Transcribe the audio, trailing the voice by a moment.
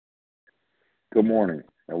Good morning,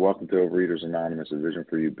 and welcome to Overeaters Anonymous, a Vision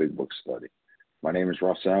for You Big Book Study. My name is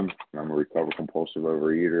Russ M., and I'm a recovered compulsive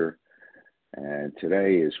overeater, and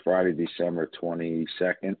today is Friday, December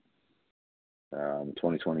 22nd,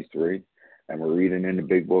 2023, and we're reading in the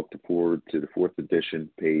Big Book, the Foreword to the 4th edition,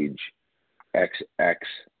 page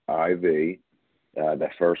XXIV,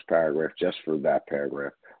 that first paragraph, just for that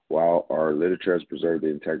paragraph. While our literature has preserved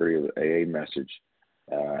the integrity of the AA message,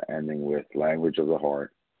 ending with language of the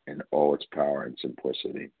heart, in all its power and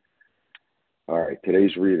simplicity. All right,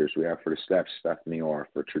 today's readers, we have for the steps, Stephanie R.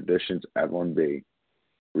 For traditions, Evelyn B.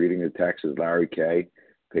 Reading the text is Larry K.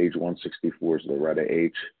 Page 164 is Loretta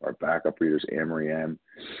H. Our backup readers, Amory M.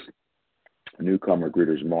 Newcomer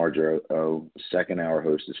greeters, Marjorie O. Second hour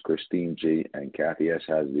host is Christine G. And Kathy S.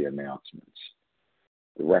 has the announcements.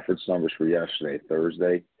 The reference numbers for yesterday,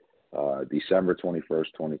 Thursday, December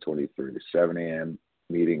 21st, 2023. The 7 a.m.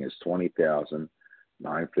 meeting is 20,000.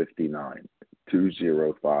 959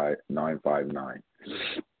 205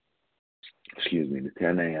 Excuse me, the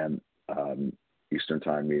 10 a.m. Eastern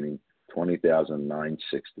Time meeting,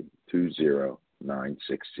 20,960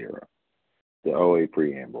 20960. The OA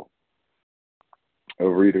Preamble.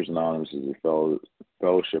 Overeaters Anonymous is a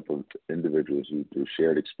fellowship of individuals who, through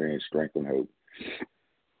shared experience, strength, and hope,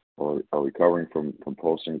 are recovering from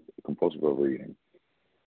compulsive overeating.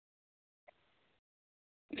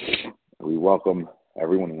 We welcome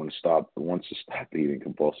everyone who wants to stop eating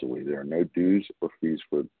compulsively. There are no dues or fees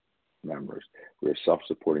for members. We are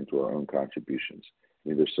self-supporting through our own contributions,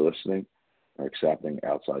 neither soliciting nor accepting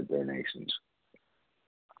outside donations.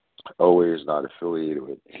 OA is not affiliated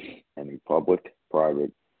with any public or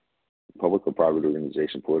private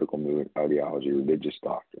organization, political movement, ideology, religious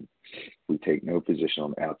doctrine. We take no position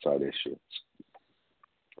on outside issues.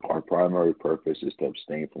 Our primary purpose is to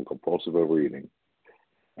abstain from compulsive overeating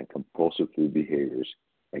and compulsive food behaviors,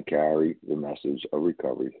 and carry the message of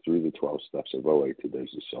recovery through the 12 steps of OA to those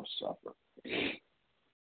who self-suffer.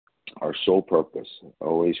 Our sole purpose,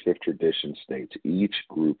 OA's fifth tradition states, each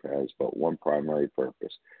group has but one primary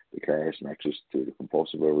purpose, to carry its message to the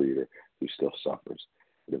compulsive overeater who still suffers.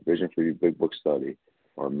 In the Vision for You Big Book Study,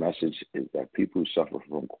 our message is that people who suffer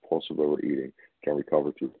from compulsive overeating can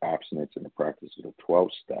recover through abstinence and the practice of the 12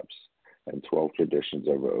 steps and 12 traditions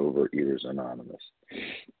of Overeaters Anonymous.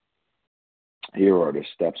 Here are the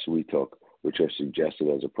steps we took, which are suggested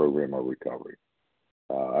as a program of recovery.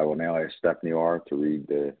 I will now ask Stephanie R. to read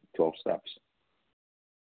the 12 steps.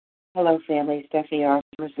 Hello, family. Stephanie R.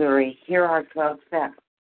 from Missouri. Here are 12 steps.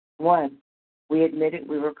 1. We admitted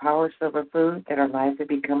we were powerless over food, that our lives had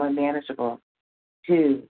become unmanageable.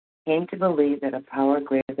 2. Came to believe that a power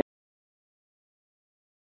greater than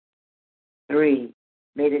 3.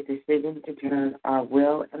 Made a decision to turn our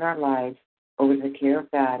will and our lives over to the care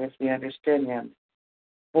of God as we understood Him.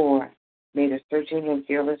 4. Made a searching and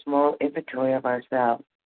fearless moral inventory of ourselves.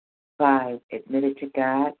 5. Admitted to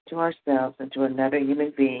God, to ourselves, and to another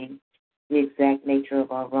human being the exact nature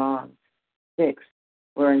of our wrongs. 6.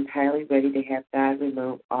 We're entirely ready to have God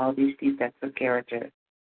remove all these defects of character.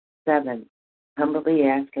 7. Humbly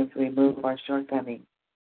ask Him to remove our shortcomings.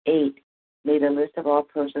 8. Made a list of all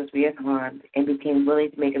persons we had harmed and became willing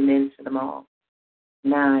to make amends to them all.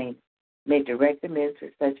 9. Made direct amends to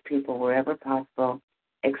such people wherever possible,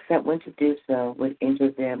 except when to do so would injure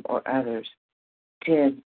them or others.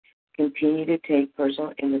 10. Continue to take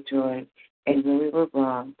personal inventory, and when we were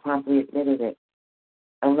wrong, promptly admitted it.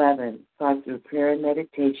 11. Sought through prayer and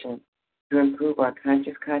meditation to improve our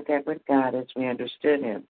conscious contact with God as we understood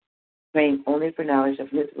Him, praying only for knowledge of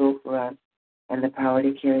His will for us and the power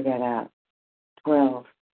to carry that out. 12.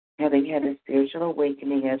 Having had a spiritual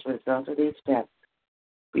awakening as a result of these steps,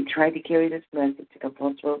 we tried to carry this message to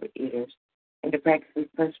compulsive overeaters and to practice these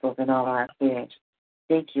principles in all our affairs.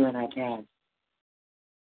 Thank you, and I pass.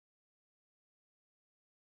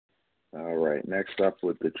 All right, next up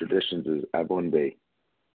with the traditions is Evelyn B.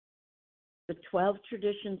 The 12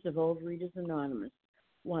 traditions of Overeaters Anonymous.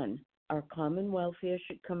 1. Our common welfare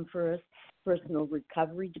should come first. Personal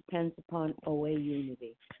recovery depends upon OA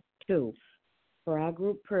unity. 2. For our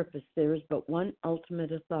group purpose, there is but one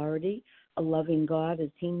ultimate authority, a loving God, as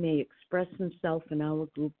He may express Himself in our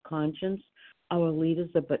group conscience. Our leaders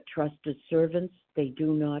are but trusted servants. They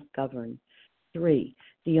do not govern. 3.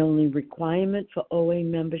 The only requirement for OA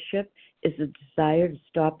membership is a desire to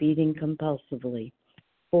stop eating compulsively.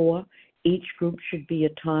 4. Each group should be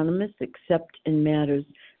autonomous except in matters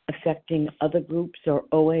affecting other groups or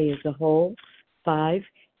OA as a whole. 5.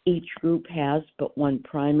 Each group has but one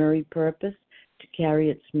primary purpose, to carry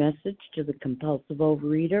its message to the compulsive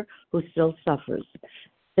overeater who still suffers.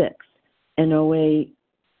 6. An OA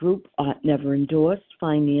group ought never endorse,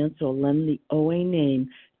 finance, or lend the OA name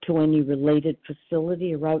to any related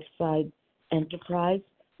facility or outside enterprise,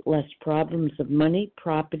 lest problems of money,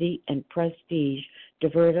 property, and prestige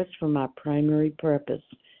divert us from our primary purpose.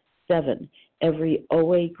 7. Every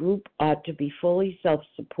OA group ought to be fully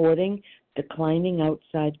self-supporting, declining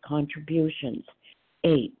outside contributions.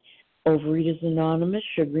 8. Overeaters Anonymous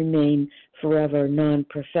should remain forever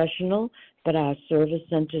non-professional, but our service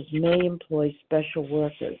centers may employ special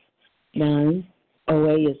workers. 9.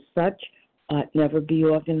 OA as such ought never be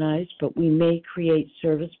organized, but we may create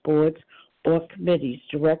service boards or committees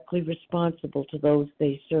directly responsible to those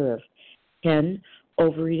they serve. 10.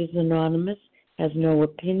 Overeaters Anonymous has no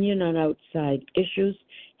opinion on outside issues,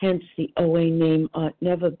 hence the OA name ought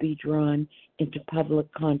never be drawn into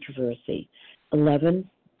public controversy. 11.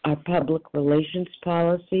 Our public relations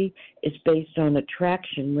policy is based on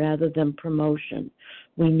attraction rather than promotion.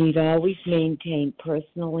 We need always maintain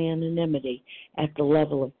personal anonymity at the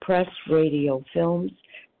level of press, radio, films,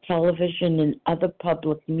 television, and other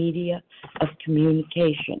public media of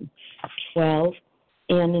communication. 12.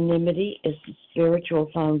 Anonymity is the spiritual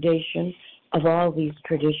foundation of all these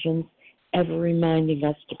traditions, ever reminding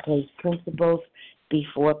us to place principles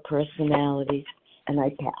before personalities. And I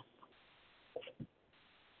pass.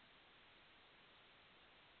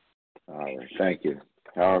 All right, thank you.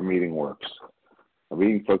 How our meeting works. Our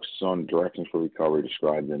meeting focuses on directions for recovery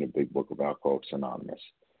described in the Big Book of Alcoholics Anonymous.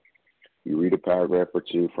 You read a paragraph or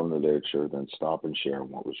two from the literature, then stop and share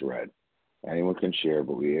what was read. Anyone can share,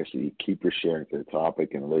 but we ask that you keep your sharing to the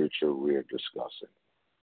topic and literature we are discussing.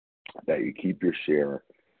 That you keep your share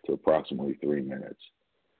to approximately 3 minutes.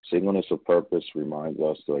 Singleness of purpose reminds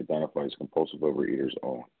us to identify as compulsive overeaters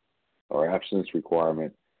only. Our abstinence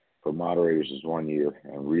requirement for moderators is 1 year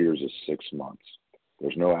and readers is 6 months.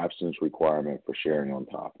 There's no abstinence requirement for sharing on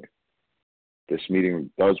topic. This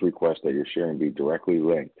meeting does request that your sharing be directly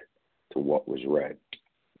linked to what was read.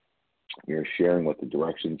 You're sharing what the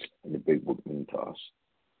directions in the Big Book mean to us.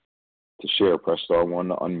 To share, press star 1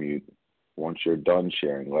 to unmute. Once you're done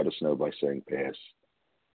sharing, let us know by saying pass.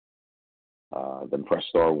 Then press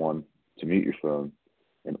star 1 to mute your phone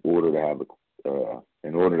in order to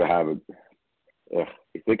have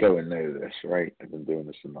you think I would know this, right? I've been doing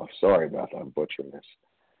this enough. Sorry about that. I'm butchering this.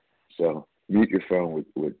 So mute your phone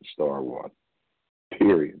with star 1.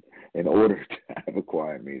 Period. In order to have a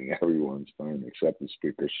quiet meeting, everyone's phone except the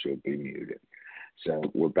speaker should be muted. So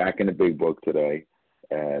we're back in the Big Book today,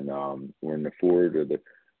 and we're in the foreword of the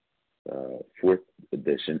 4th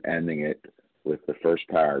edition, ending it with the first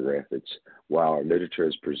paragraph. It's, while our literature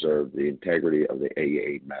has preserved the integrity of the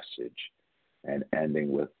AA message, and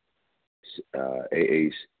ending with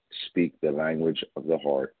AA's speak the language of the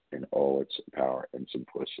heart in all its power and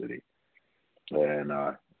simplicity. And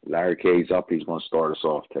Larry Kay's up. He's going to start us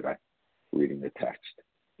off today, reading the text.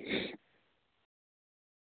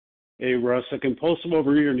 Hey, Russ, a compulsive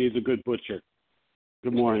overeater needs a good butcher.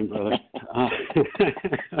 Good morning, brother.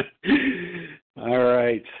 All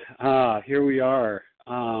right. Here we are.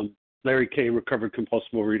 Larry Kay, recovered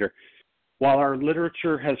compulsive overeater. While our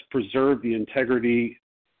literature has preserved the integrity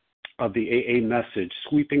of the AA message,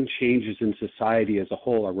 sweeping changes in society as a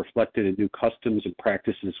whole are reflected in new customs and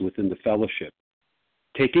practices within the fellowship.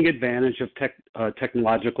 Taking advantage of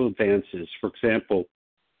technological advances, for example,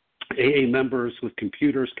 AA members with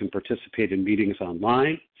computers can participate in meetings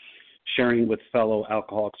online, sharing with fellow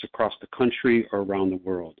alcoholics across the country or around the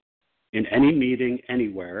world. In any meeting,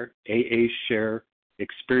 anywhere, AAs share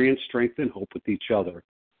experience, strength, and hope with each other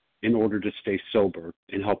in order to stay sober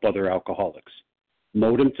and help other alcoholics.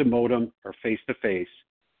 Modem to modem or face to face,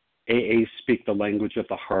 AAs speak the language of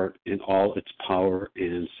the heart in all its power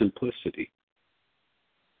and simplicity.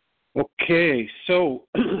 Okay, so,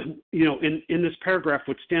 in this paragraph,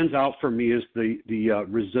 what stands out for me is the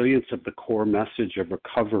resilience of the core message of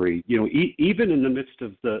recovery. Even in the midst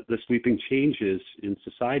of the sweeping changes in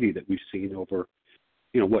society that we've seen over,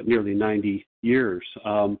 nearly 90 years.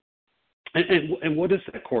 And what is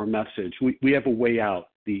that core message? We have a way out.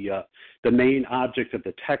 The main object of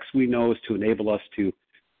the text we know is to enable us to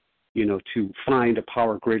find a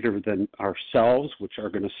power greater than ourselves, which are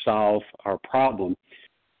going to solve our problem.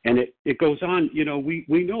 And it goes on,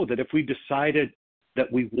 we know that if we decided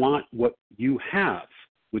that we want what you have,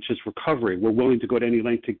 which is recovery, we're willing to go to any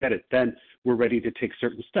length to get it, then we're ready to take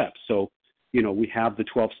certain steps. So, we have the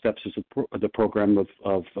 12 steps as the program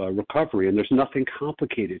of recovery, and there's nothing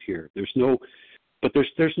complicated here. There's no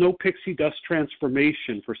pixie dust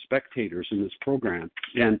transformation for spectators in this program.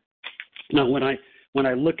 And now when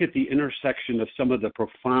I look at the intersection of some of the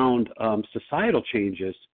profound societal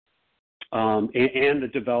changes and the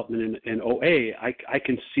development in OA, I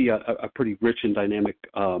can see a pretty rich and dynamic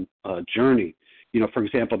journey. For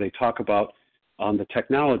example, they talk about the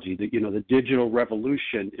technology, that, the digital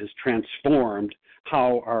revolution is transformed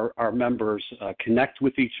how our members connect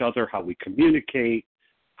with each other, how we communicate,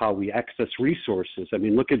 how we access resources. I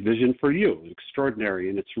mean, look at Vision for You, extraordinary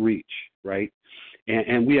in its reach, right?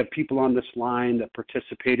 And we have people on this line that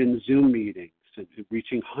participate in Zoom meetings, and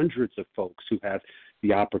reaching hundreds of folks who have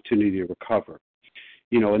the opportunity to recover.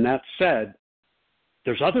 And that said,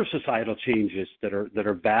 there's other societal changes that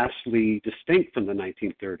are vastly distinct from the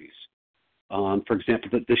 1930s. For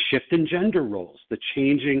example, the shift in gender roles, the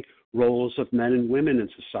changing roles of men and women in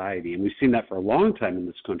society. And we've seen that for a long time in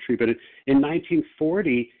this country. But in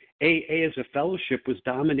 1940, AA as a fellowship was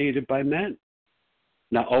dominated by men.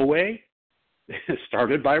 Now, OA,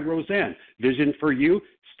 started by Roseanne. Vision for You,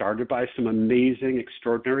 started by some amazing,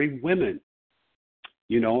 extraordinary women.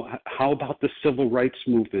 How about the civil rights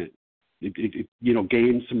movement? It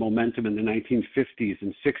gained some momentum in the 1950s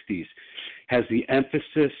and 60s, has the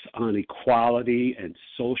emphasis on equality and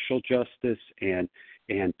social justice and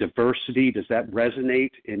diversity. Does that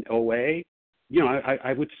resonate in OA?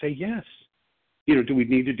 I would say yes. Do we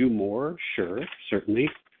need to do more? Sure, certainly.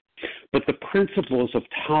 But the principles of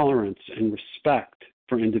tolerance and respect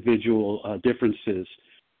for individual differences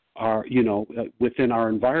are, within our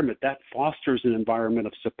environment, that fosters an environment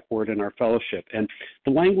of support in our fellowship. And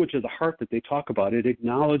the language of the heart that they talk about, it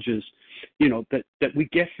acknowledges, that we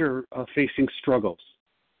get here facing struggles,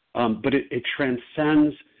 but it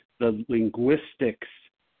transcends the linguistics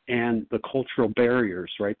and the cultural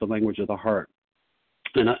barriers, right? The language of the heart.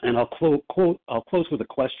 And I'll close with a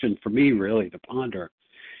question for me, really, to ponder,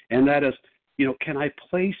 and that is, can I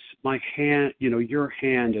place my hand, your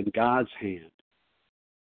hand in God's hand,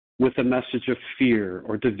 with a message of fear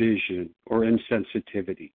or division or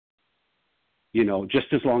insensitivity,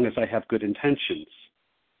 just as long as I have good intentions,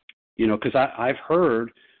 because I've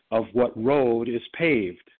heard of what road is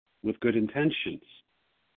paved with good intentions.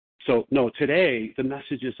 So, no, today the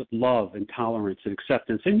message is of love and tolerance and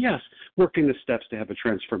acceptance. And yes, working the steps to have a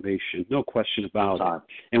transformation, no question about it.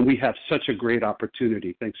 And we have such a great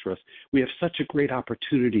opportunity. Thanks, Russ. We have such a great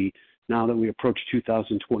opportunity now that we approach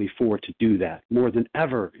 2024 to do that, more than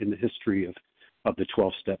ever in the history of the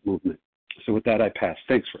 12-step movement. So with that, I pass.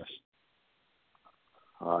 Thanks, Russ.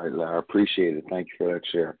 All right, I appreciate it. Thank you for that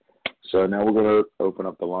share. So now we're going to open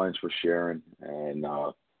up the lines for sharing. And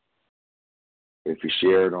if you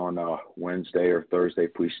shared on Wednesday or Thursday,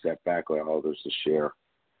 please step back, allow others to share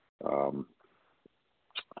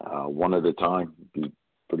one at a time. It'd be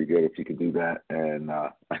pretty good if you could do that. And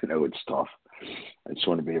I know it's tough. I just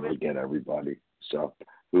want to be able to get everybody. So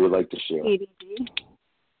who would like to share?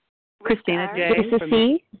 Christina J. Lisa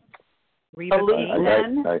C. Reba P.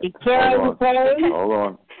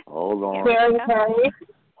 Hold on.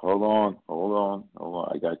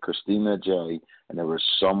 I got Christina J. And there was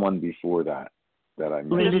someone before that I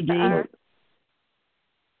missed. Linda D.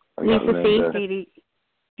 Lisa C.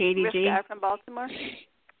 Katie G. from Baltimore.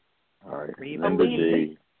 All right, Reba Linda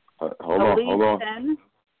D. Hold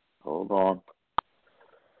on.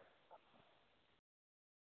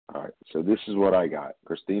 All right, so this is what I got.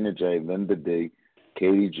 Christina J., Linda D.,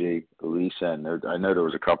 Katie G., Lisa, and I know there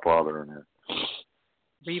was a couple other in there.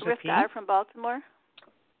 Reba P. from Baltimore.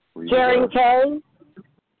 Jerry K.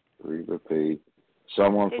 Reba P.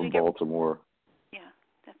 Someone from Baltimore. Yeah,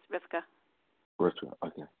 that's Rivka. Rivka,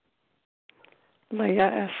 okay.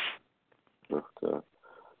 Leah S. Rivka.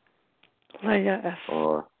 Leah S.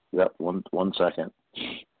 Yep, one second.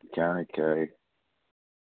 Karen K.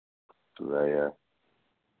 Leah.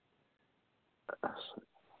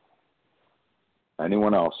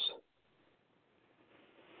 Anyone else?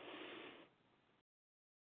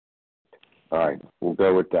 All right, we'll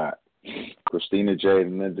go with that. Christina J,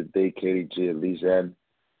 Linda D, Katie G, Lisa N,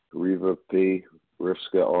 Reva P,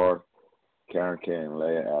 Rivka R, Karen K, and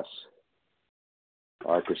Leah S.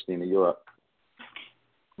 All right, Christina, you're up.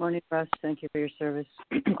 Morning, Russ. Thank you for your service.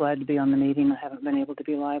 Glad to be on the meeting. I haven't been able to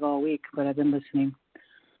be live all week, but I've been listening.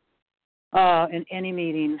 In any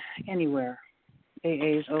meeting, anywhere,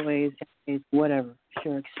 AAs, OAs, AAs, whatever,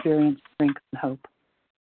 share experience, strength, and hope.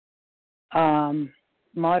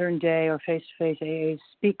 Modern day or face-to-face AAs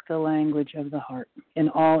speak the language of the heart in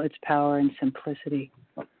all its power and simplicity.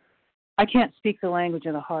 I can't speak the language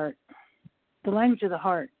of the heart. The language of the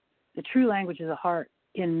heart, the true language of the heart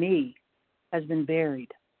in me has been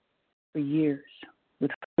buried for years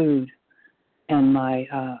with food and my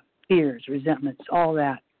fears, resentments, all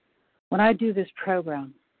that. When I do this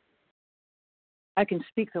program, I can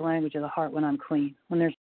speak the language of the heart when I'm clean, when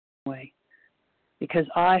there's no way. because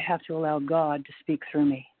I have to allow God to speak through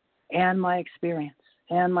me and my experience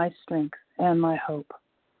and my strength and my hope.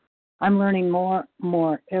 I'm learning more and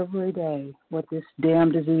more every day what this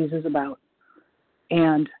damn disease is about.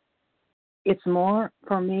 And it's more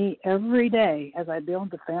for me every day as I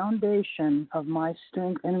build the foundation of my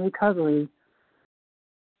strength and recovery.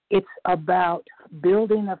 It's about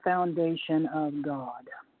building the foundation of God,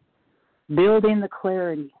 building the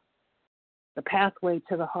clarity, the pathway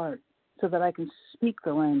to the heart, so that I can speak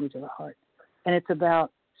the language of the heart. And it's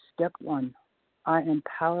about step one. I am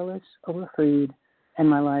powerless over food, and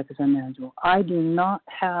my life is unmanageable. I do not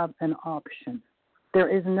have an option. There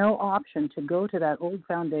is no option to go to that old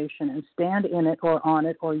foundation and stand in it or on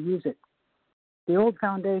it or use it. The old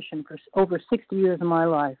foundation for over 60 years of my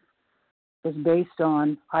life was based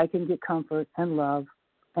on I can get comfort and love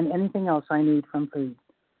and anything else I need from food.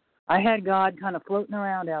 I had God kind of floating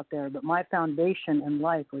around out there, but my foundation in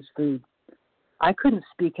life was food. I couldn't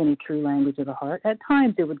speak any true language of the heart. At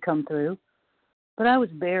times it would come through, but I was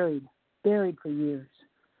buried for years.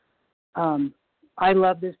 I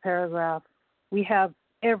love this paragraph. We have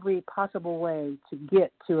every possible way to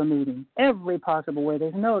get to a meeting, every possible way.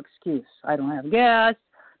 There's no excuse. I don't have gas.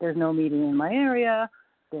 There's no meeting in my area.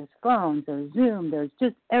 There's phones. There's Zoom. There's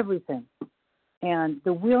just everything. And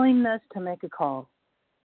the willingness to make a call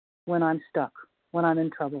when I'm stuck, when I'm in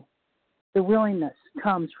trouble. The willingness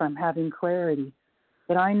comes from having clarity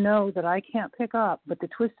that I know that I can't pick up, but the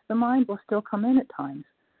twist of the mind will still come in at times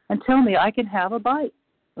and tell me I can have a bite,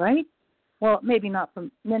 right? Well, maybe not for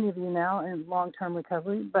many of you now in long-term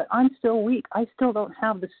recovery, but I'm still weak. I still don't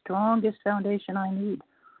have the strongest foundation I need.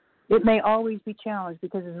 It may always be challenged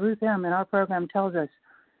because, as Ruth M. in our program tells us,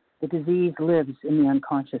 the disease lives in the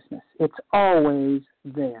unconsciousness. It's always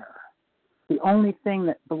there. The only thing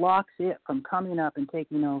that blocks it from coming up and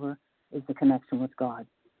taking over is the connection with God,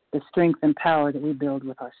 the strength and power that we build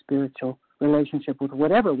with our spiritual relationship with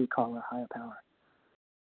whatever we call our higher power.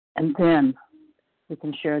 And then we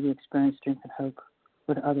can share the experience, strength, and hope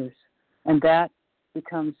with others. And that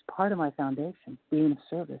becomes part of my foundation, being of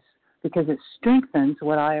service, because it strengthens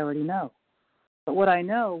what I already know. But what I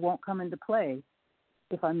know won't come into play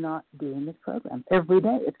if I'm not doing this program every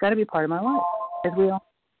day. It's got to be part of my life, as we all.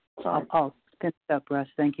 I'll spin it up, Russ.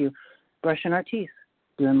 Thank you. Brushing our teeth,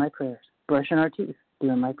 doing my prayers. Brushing our teeth,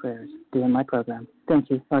 doing my prayers, doing my program. Thank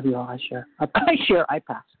you. Love you all. I share. I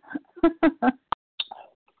pass.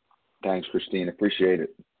 Thanks, Christine. Appreciate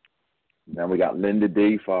it. Now we got Linda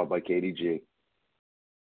D, followed by Katie G.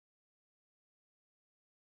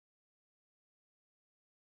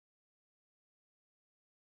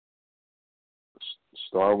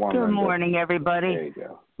 Star one. Good Linda. morning, everybody. There you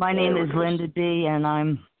go. My name is Linda D,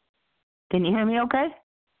 and Can you hear me okay?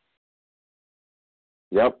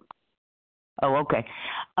 Yep. Oh, okay.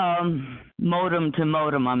 Modem to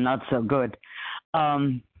modem, I'm not so good.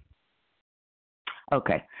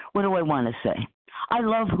 Okay. What do I want to say? I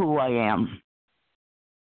love who I am.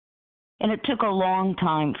 And it took a long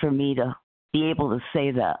time for me to be able to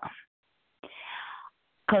say that.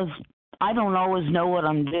 Because I don't always know what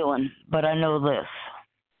I'm doing, but I know this.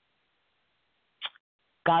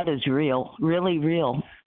 God is real, really real.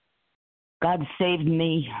 God saved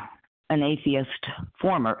me, an atheist,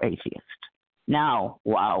 former atheist. Now,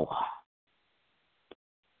 wow.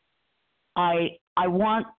 I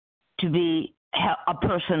want to be a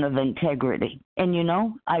person of integrity. And,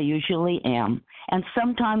 I usually am. And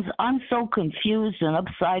sometimes I'm so confused and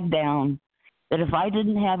upside down that if I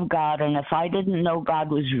didn't have God and if I didn't know God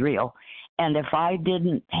was real and if I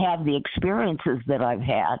didn't have the experiences that I've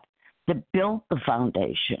had that built the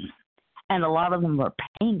foundation, and a lot of them were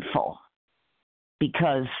painful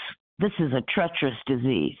because this is a treacherous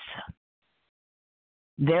disease.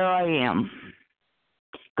 There I am,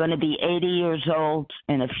 going to be 80 years old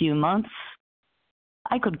in a few months.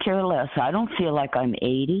 I could care less. I don't feel like I'm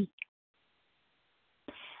 80.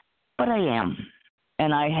 But I am.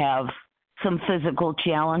 And I have some physical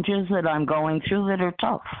challenges that I'm going through that are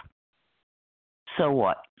tough. So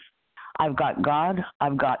what? I've got God.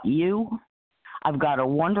 I've got you. I've got a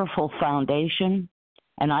wonderful foundation.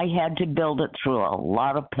 And I had to build it through a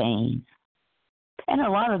lot of pain. And a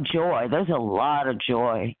lot of joy. There's a lot of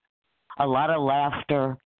joy. A lot of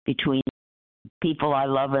laughter between people I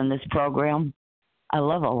love in this program. I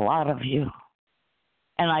love a lot of you.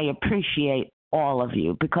 And I appreciate all of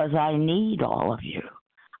you because I need all of you.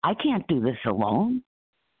 I can't do this alone.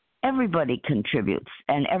 Everybody contributes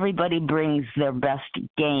and everybody brings their best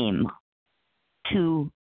game to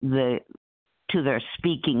their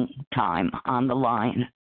speaking time on the line.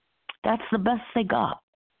 That's the best they got.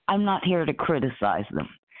 I'm not here to criticize them.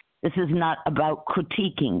 This is not about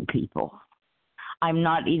critiquing people. I'm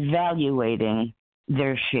not evaluating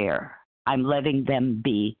their share. I'm letting them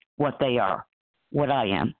be what they are, what I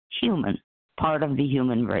am, human, part of the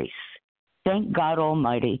human race. Thank God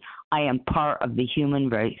Almighty, I am part of the human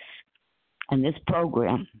race. And this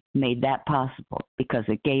program made that possible because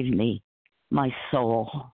it gave me my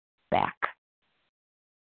soul back.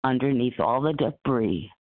 Underneath all the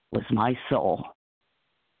debris was my soul.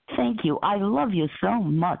 Thank you. I love you so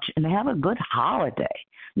much, and have a good holiday.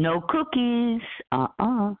 No cookies.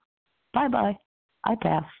 Bye-bye. I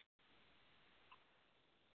pass.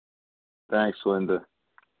 Thanks, Linda.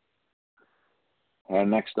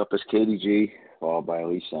 And next up is Katie G, followed by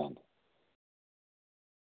Elise N.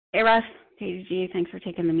 Hey, Russ. Katie G, thanks for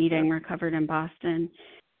taking the meeting. We're covered in Boston.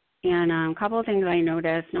 And a couple of things I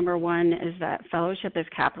noticed. Number one is that fellowship is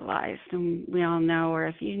capitalized. And we all know, or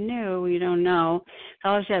if you knew, you don't know,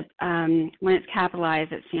 fellowship, when it's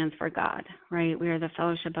capitalized, it stands for God, right? We are the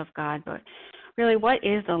fellowship of God. But really, what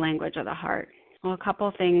is the language of the heart? Well, a couple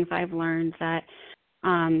of things I've learned that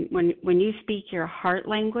when you speak your heart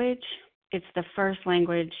language, it's the first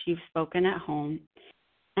language you've spoken at home.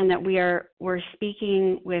 And that we're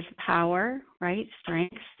speaking with power, right,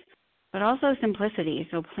 strength, but also simplicity,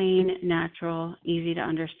 so plain, natural, easy to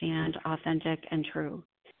understand, authentic, and true.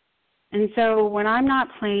 And so when I'm not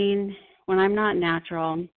plain, when I'm not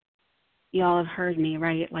natural, you all have heard me,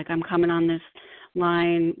 right? Like I'm coming on this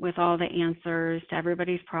line with all the answers to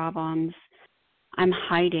everybody's problems. I'm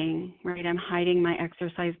hiding, right? I'm hiding my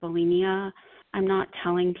exercise bulimia. I'm not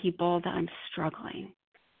telling people that I'm struggling,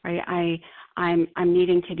 right? I'm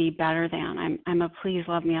needing to be better than. I'm a please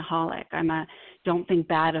love me-aholic. I'm a don't think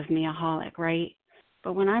bad of me-aholic, right?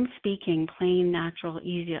 But when I'm speaking plain, natural,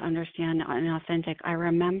 easy to understand, and authentic, I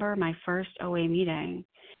remember my first OA meeting,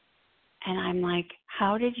 and I'm like,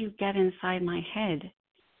 how did you get inside my head?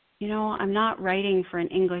 You know, I'm not writing for an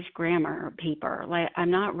English grammar paper. Like,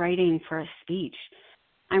 I'm not writing for a speech.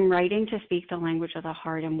 I'm writing to speak the language of the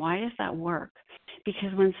heart. And why does that work?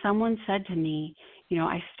 Because when someone said to me, you know,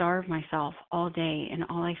 I starve myself all day and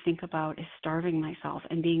all I think about is starving myself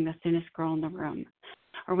and being the thinnest girl in the room.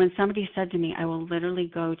 Or when somebody said to me, I will literally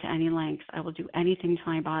go to any lengths, I will do anything to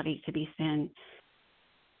my body to be thin.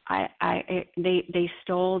 They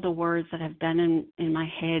stole the words that have been in my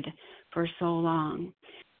head for so long.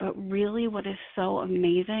 But really what is so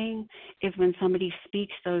amazing is when somebody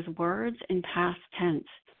speaks those words in past tense.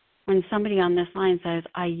 When somebody on this line says,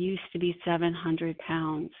 I used to be 700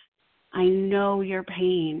 pounds. I know your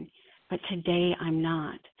pain, but today I'm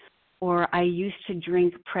not. Or I used to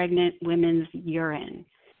drink pregnant women's urine,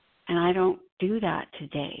 and I don't do that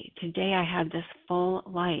today. Today I have this full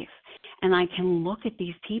life, and I can look at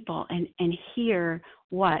these people and hear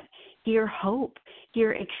what? Hear hope,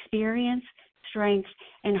 hear experience, strength,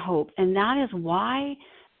 and hope. And that is why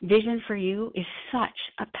Vision for You is such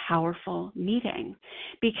a powerful meeting,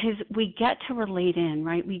 because we get to relate in,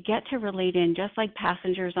 right? We get to relate in just like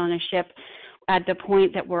passengers on a ship at the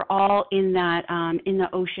point that we're all in that, in the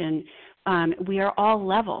ocean. We are all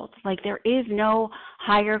leveled. Like there is no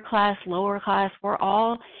higher class, lower class. We're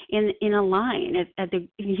all in a line at the,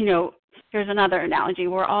 you know, here's another analogy.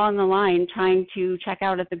 We're all in the line trying to check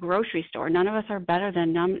out at the grocery store. None of us are better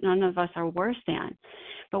than, none of us are worse than.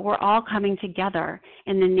 But we're all coming together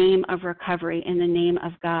in the name of recovery, in the name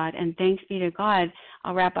of God. And thanks be to God,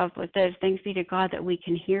 I'll wrap up with this, thanks be to God that we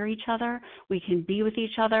can hear each other, we can be with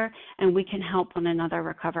each other, and we can help one another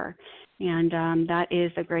recover. And that is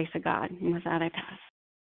the grace of God. And with that, I pass.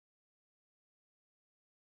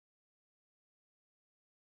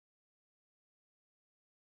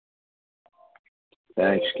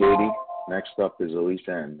 Thanks, Katie. Next up is Elise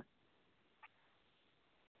N.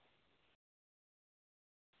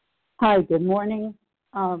 Hi, good morning.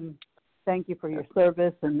 Thank you for your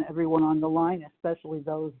service and everyone on the line, especially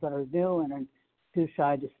those that are new and are too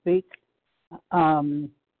shy to speak. I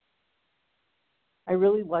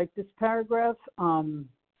really like this paragraph.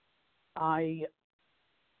 I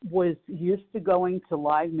was used to going to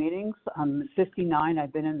live meetings. I'm 59.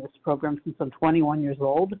 I've been in this program since I'm 21 years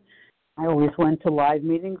old. I always went to live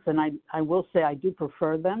meetings, and I will say I do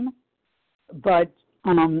prefer them. But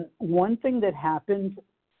one thing that happened,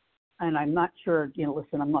 and I'm not sure, you know,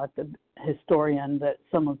 listen, I'm not the historian that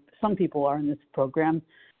some people are in this program,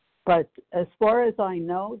 but as far as I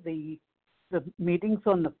know, the meetings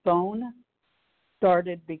on the phone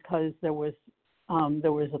started because there was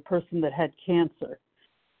a person that had cancer,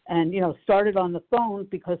 and you know, started on the phone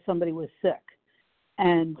because somebody was sick,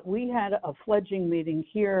 and we had a fledgling meeting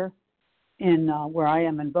here in where I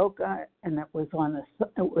am in Boca, and it was on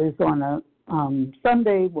a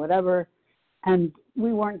Sunday, whatever. And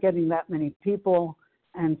we weren't getting that many people,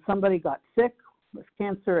 and somebody got sick was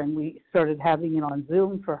cancer, and we started having it on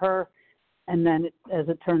Zoom for her. And then, as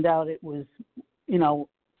it turned out, it was,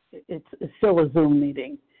 it's still a Zoom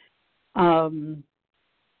meeting.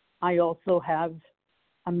 I also have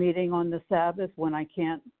a meeting on the Sabbath when I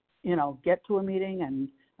can't, get to a meeting, and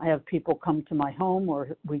I have people come to my home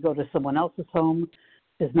or we go to someone else's home.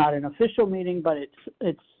 It's not an official meeting, but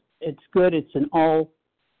it's good. It's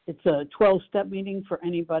a 12-step meeting for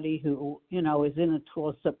anybody who, is in a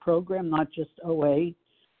 12-step program, not just OA.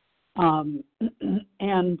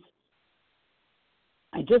 And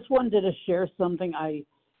I just wanted to share something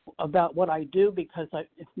about what I do, because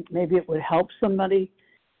maybe it would help somebody.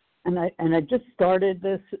 And I just started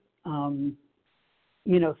this.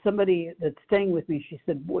 Somebody that's staying with me, she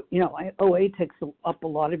said, OA takes up a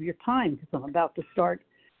lot of your time because I'm about to start,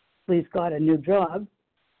 please God, a new job,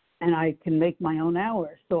 and I can make my own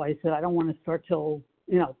hours. So I said, I don't want to start till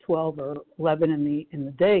 12 or 11 in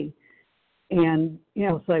the day. And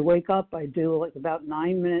so I wake up, I do like about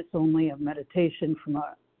 9 minutes only of meditation from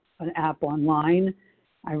an app online.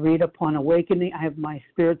 I read Upon Awakening. I have my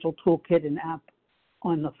spiritual toolkit and app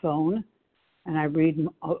on the phone, and I read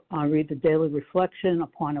the daily reflection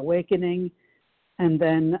Upon Awakening, and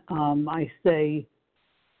then I say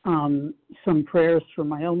some prayers for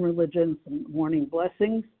my own religion, some morning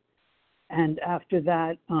blessings, and after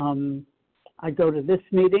that I go to this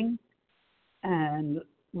meeting, and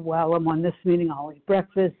while I'm on this meeting I'll eat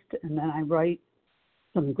breakfast, and then I write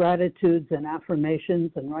some gratitudes and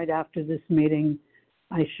affirmations, and right after this meeting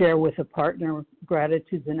I share with a partner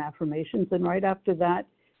gratitudes and affirmations, and right after that,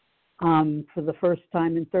 for the first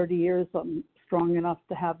time in 30 years, I'm strong enough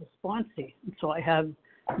to have a sponsee. And so I have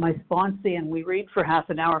my sponsee, and we read for half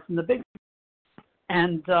an hour from the big.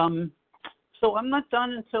 And so I'm not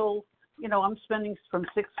done until, I'm spending from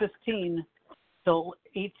 6:15 till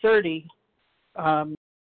 8:30,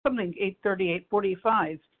 something 8:30,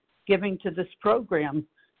 8:45, giving to this program.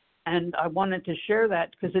 And I wanted to share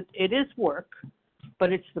that because it is work,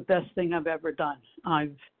 but it's the best thing I've ever done. I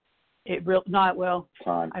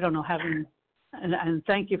don't know, and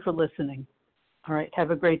thank you for listening. All right, have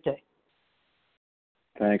a great day.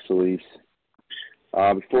 Thanks, Elise.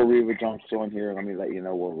 Before Reva jumps on here, let me let you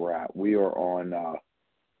know where we're at. We are on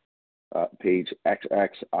page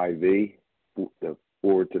XXIV, the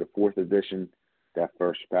forward to the 4th edition, that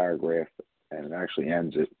first paragraph, and it actually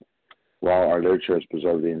ends it. While our literature has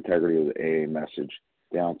preserved the integrity of the AA message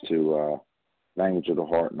down to language of the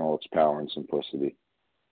heart and all its power and simplicity.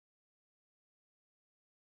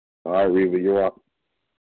 All right, Reva, you're up.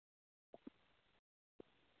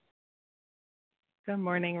 Good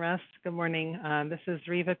morning, Russ. Good morning. This is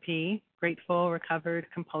Reva P., grateful, recovered,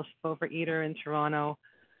 compulsive overeater in Toronto.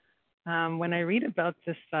 When I read about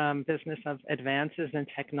this business of advances in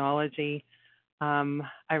technology,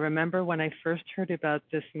 I remember when I first heard about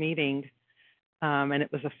this meeting, and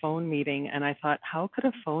it was a phone meeting, and I thought, how could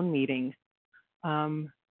a phone meeting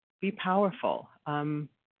be powerful?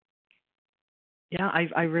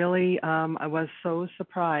 I really I was so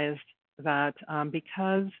surprised that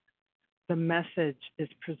because the message is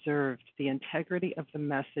preserved, the integrity of the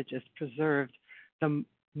message is preserved, the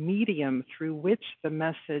medium through which the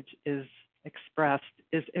message is expressed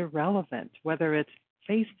is irrelevant, whether it's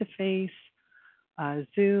face-to-face,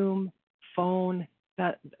 Zoom, phone,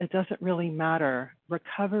 that it doesn't really matter.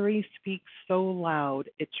 Recovery speaks so loud,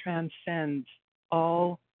 it transcends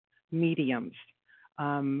all mediums.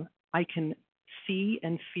 I can see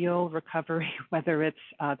and feel recovery, whether it's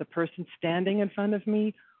the person standing in front of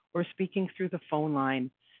me or speaking through the phone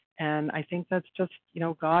line. And I think that's just,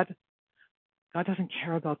 God doesn't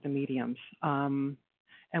care about the mediums. And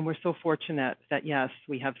we're so fortunate that, yes,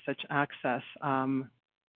 we have such access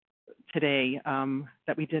today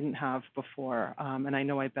that we didn't have before. And I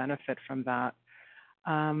know I benefit from that.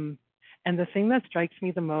 And the thing that strikes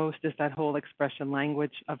me the most is that whole expression,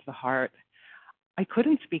 language of the heart. I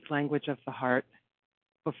couldn't speak language of the heart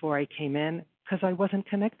before I came in because I wasn't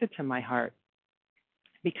connected to my heart.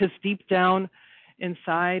 Because deep down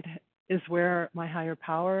inside is where my higher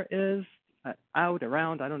power is, out,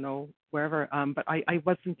 around, I don't know, wherever. But I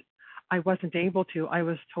wasn't able to. I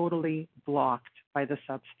was totally blocked by the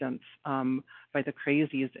substance, by the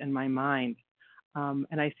crazies in my mind.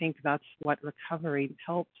 And I think that's what recovery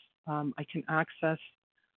helps. I can access,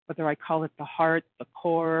 whether I call it the heart, the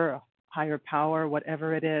core, higher power,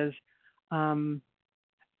 whatever it is.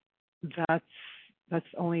 That's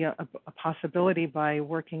only a possibility by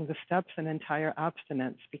working the steps in entire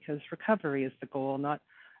abstinence, because recovery is the goal, not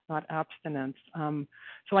abstinence.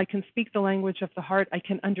 So I can speak the language of the heart. I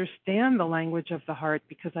can understand the language of the heart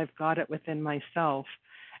because I've got it within myself.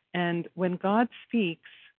 And when God speaks,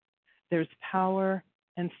 there's power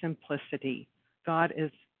and simplicity. God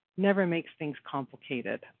never makes things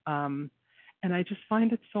complicated. And I just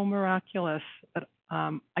find it so miraculous that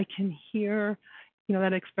I can hear,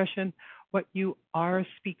 that expression, what you are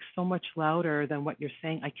speaks so much louder than what you're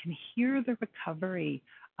saying. I can hear the recovery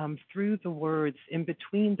through the words, in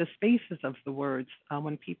between the spaces of the words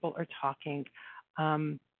when people are talking.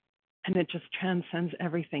 And it just transcends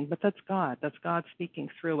everything. But that's God. That's God speaking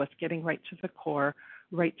through us, getting right to the core,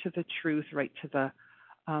 right to the truth, right to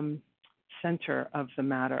the center of the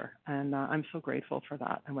matter. And I'm so grateful for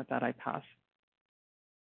that. And with that, I pass.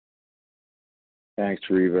 Thanks,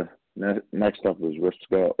 Reva. Next up is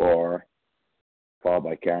Rivka R., followed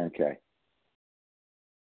by Karen K.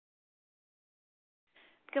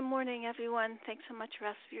 Good morning, everyone. Thanks so much,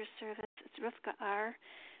 Russ, for your service. It's Rivka R.,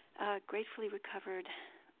 gratefully recovered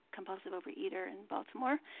compulsive overeater in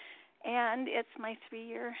Baltimore, and it's my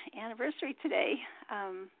 3-year anniversary today.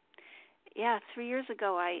 3 years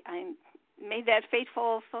ago, I made that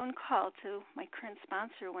fateful phone call to my current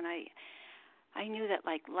sponsor when I knew that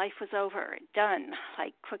life was over, done,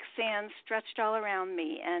 like quicksand stretched all around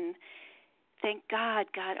me, and thank God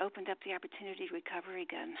opened up the opportunity to recover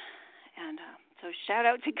again. And so shout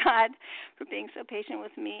out to God for being so patient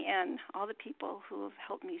with me and all the people who have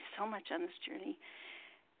helped me so much on this journey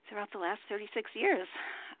throughout the last 36 years.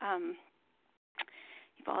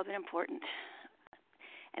 You've all been important.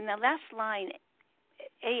 And the last line,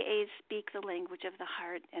 AAs speak the language of the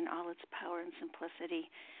heart in all its power and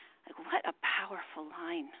simplicity. What a powerful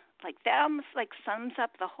line. That almost sums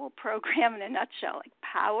up the whole program in a nutshell,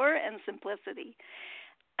 power and simplicity.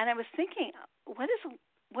 And I was thinking, what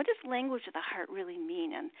does language of the heart really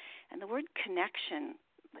mean? And the word connection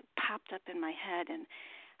popped up in my head, and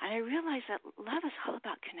I realized that love is all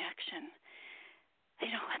about connection.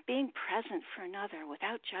 Being present for another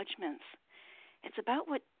without judgments. It's about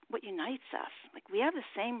what unites us. We have the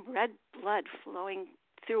same red blood flowing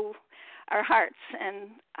through our hearts, and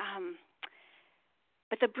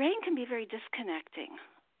but the brain can be very disconnecting.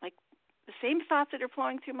 The same thoughts that are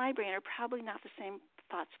flowing through my brain are probably not the same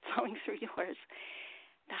thoughts flowing through yours.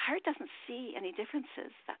 The heart doesn't see any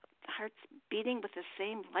differences. The heart's beating with the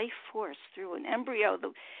same life force through an embryo,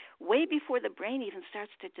 way before the brain even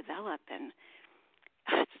starts to develop. And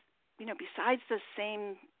besides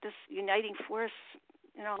this uniting force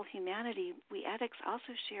in all humanity, we addicts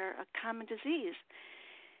also share a common disease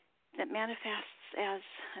that manifests as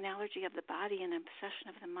an allergy of the body and obsession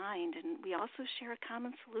of the mind. And we also share a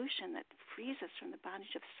common solution that frees us from the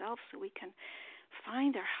bondage of self so we can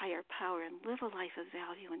find our higher power and live a life of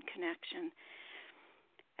value and connection.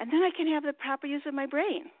 And then I can have the proper use of my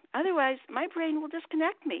brain. Otherwise, my brain will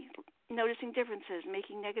disconnect me, noticing differences,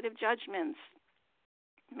 making negative judgments,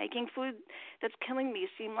 making food that's killing me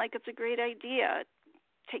seem like it's a great idea,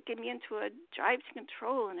 taking me into a drive to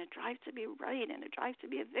control and a drive to be right and a drive to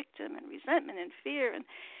be a victim and resentment and fear, and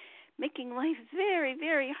making life very,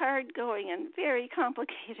 very hard going and very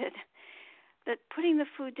complicated. That putting the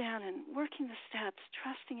food down and working the steps,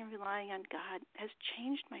 trusting and relying on God has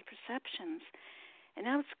changed my perceptions. And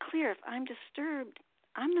now it's clear if I'm disturbed,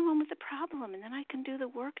 I'm the one with the problem, and then I can do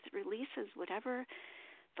the work that releases whatever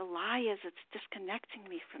the lie is that's disconnecting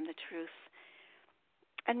me from the truth,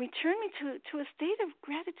 and return me to a state of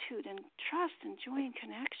gratitude and trust and joy and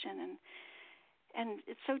connection. And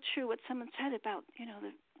it's so true what someone said about,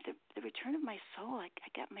 the return of my soul. I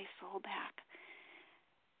get my soul back.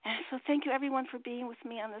 And so thank you, everyone, for being with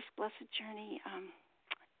me on this blessed journey.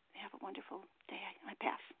 Have a wonderful day. I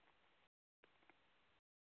pass.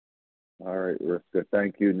 All right, Rivka,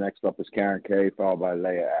 thank you. Next up is Karen K., followed by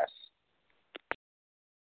Leah S.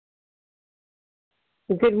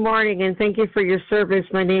 Good morning, and thank you for your service.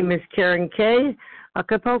 My name is Karen Kay, a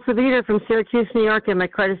compulsive eater from Syracuse, New York, and my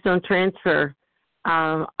credits don't transfer.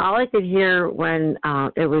 All I could hear when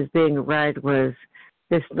it was being read was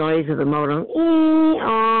this noise of the modem,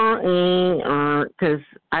 because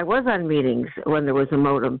I was on meetings when there was a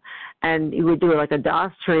modem, and you would do it like a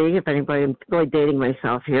DOS tree, if anybody, I'm really dating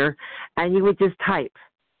myself here, and you would just type,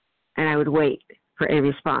 and I would wait for a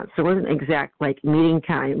response. There wasn't exact meeting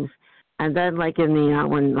times. And then in the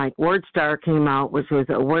when WordStar came out, which was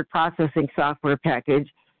a word processing software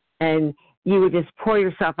package, and you would just pour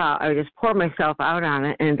yourself out. I would just pour myself out on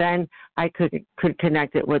it, and then I could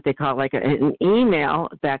connect it what they call an email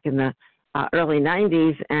back in the early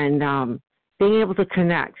 90s, and being able to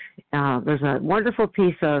connect. There's a wonderful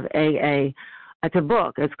piece of AA. It's a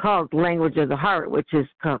book. It's called Language of the Heart, which is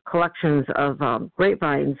collections of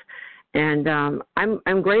grapevines. And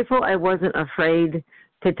I'm grateful I wasn't afraid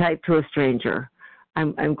to type to a stranger.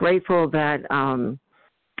 I'm grateful that,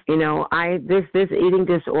 This eating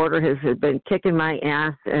disorder has been kicking my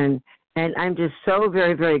ass, and I'm just so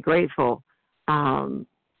very, very grateful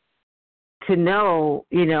to know.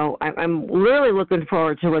 I'm really looking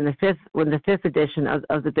forward to when the fifth edition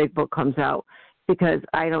of the big book comes out, because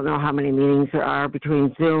I don't know how many meetings there are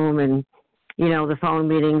between Zoom and the phone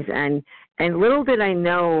meetings, and little did I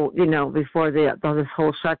know before this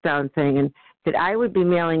whole shutdown thing, and that I would be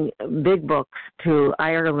mailing big books to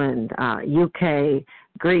Ireland, UK,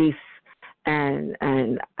 Greece, and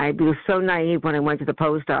I was so naive when I went to the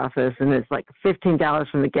post office, and it's like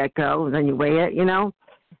 $15 from the get-go, and then you weigh it,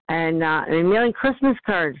 and mailing Christmas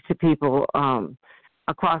cards to people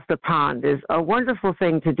across the pond is a wonderful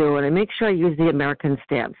thing to do, and I make sure I use the American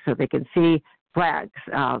stamps so they can see flags.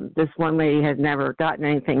 This one lady had never gotten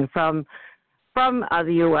anything from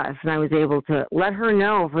the U.S., and I was able to let her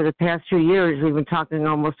know for the past 2 years. We've been talking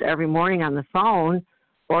almost every morning on the phone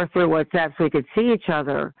or through WhatsApp so we could see each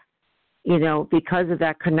other, because of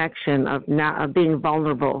that connection of being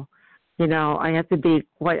vulnerable. I have to be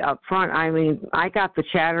quite upfront. I mean, I got the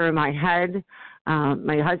chatter in my head.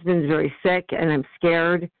 My husband's very sick, and I'm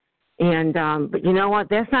scared. And but you know what?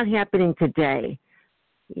 That's not happening today.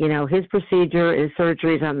 His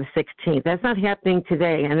surgery is on the 16th. That's not happening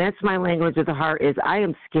today, and that's my language of the heart is I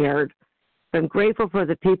am scared. I'm grateful for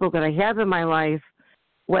the people that I have in my life,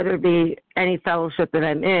 whether it be any fellowship that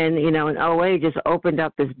I'm in, and OA just opened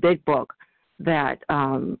up this big book that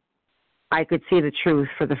I could see the truth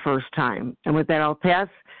for the first time. And with that, I'll pass,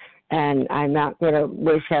 and I'm not going to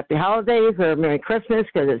wish happy holidays or Merry Christmas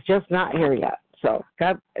because it's just not here yet. So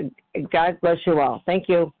God bless you all. Thank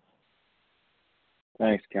you.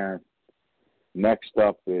 Thanks, Karen. Next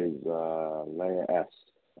up is Leah S.,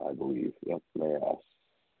 I believe. Yep, Leah S.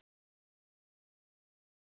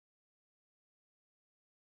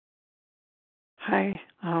 Hi.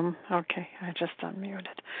 Okay, I just unmuted.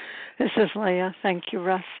 This is Leah. Thank you,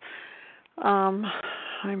 Russ. I'm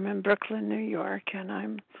in Brooklyn, New York, and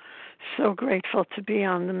I'm so grateful to be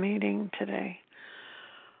on the meeting today.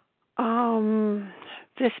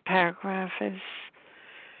 This paragraph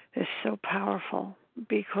is so powerful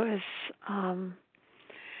because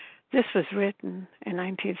this was written in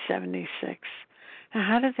 1976. Now,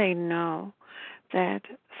 how do they know that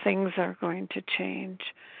things are going to change?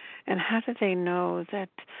 And how do they know that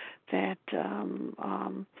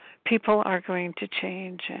people are going to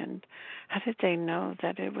change? And how did they know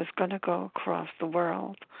that it was going to go across the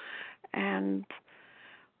world? And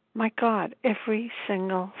my God, every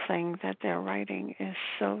single thing that they're writing is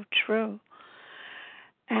so true.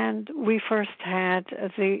 And we first had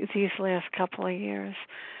these last couple of years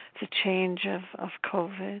the change of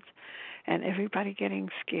COVID and everybody getting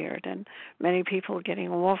scared and many people getting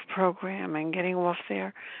off program and getting off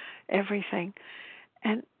their everything.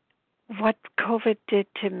 And what COVID did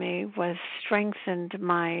to me was strengthened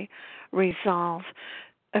my resolve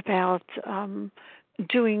about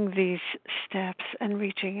doing these steps and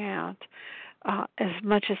reaching out as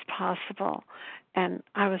much as possible. And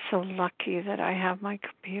I was so lucky that I have my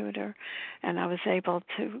computer and I was able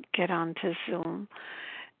to get onto Zoom.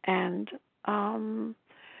 And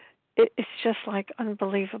it's just like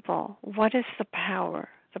unbelievable. What is the power?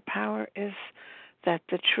 The power is that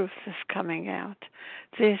the truth is coming out.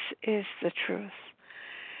 This is the truth.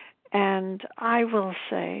 And I will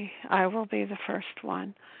say, I will be the first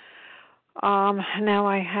one. Now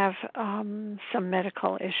I have some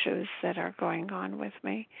medical issues that are going on with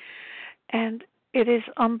me. And it is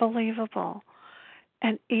unbelievable.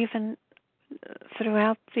 And even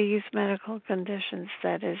throughout these medical conditions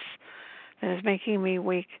that is making me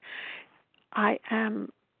weak, I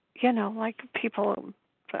am, like people,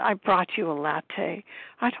 I brought you a latte.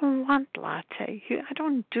 I don't want latte. I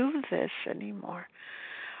don't do this anymore.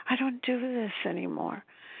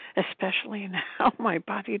 Especially now my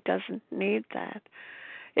body doesn't need that.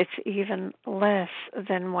 It's even less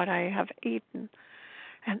than what I have eaten.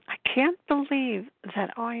 And I can't believe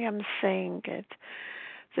that I am saying it.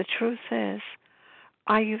 The truth is,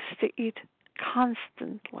 I used to eat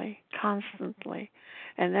constantly.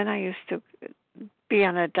 And then I used to be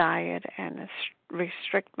on a diet and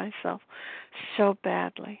restrict myself so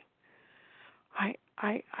badly. I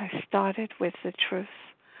started with the truth,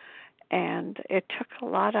 and it took a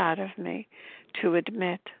lot out of me to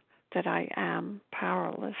admit that I am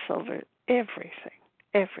powerless over everything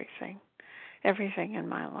in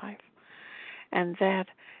my life. And that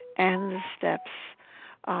and the steps,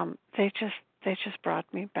 they just brought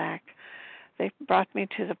me back. They brought me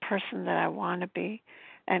to the person that I want to be.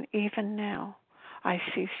 And even now, I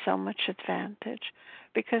see so much advantage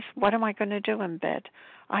because what am I going to do in bed?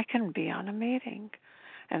 I can be on a meeting.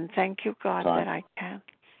 And thank you, God, that I can.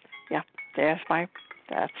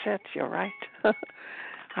 That's it. You're right.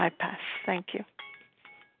 I pass. Thank you.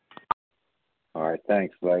 All right,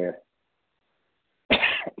 thanks, Leah.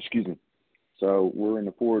 Excuse me. So we're in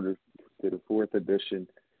the fourth edition,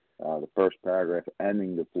 the first paragraph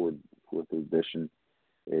ending the fourth edition.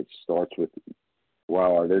 It starts with,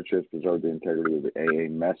 while our literature preserve the integrity of the AA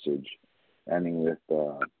message, ending with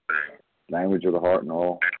language of the heart and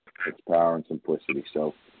all its power and simplicity.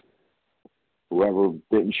 So whoever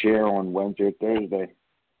didn't share on Wednesday or Thursday,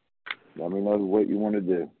 let me know what you want to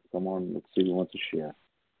do. Come on, let's see who wants to share.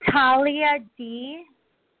 Talia D.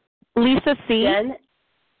 Lisa C.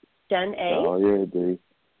 Jen A. Talia D.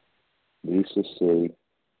 Lisa C.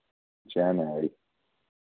 Jen A.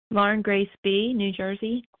 Lauren Grace B., New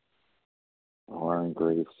Jersey. Lauren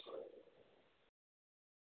Grace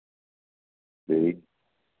B.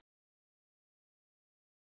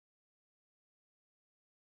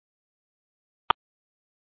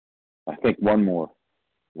 I think one more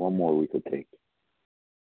we could take.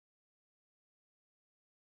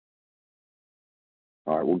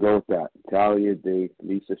 All right, we'll go with that. Talia D,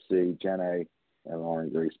 Lisa C, Jen A, and Lauren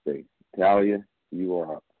Grace B. Talia, you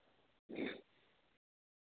are up.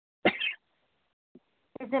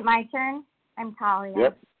 Is it my turn? I'm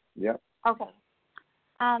Talia. Yep. Okay.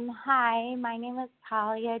 Hi, my name is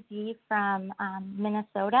Talia D from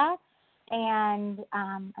Minnesota, and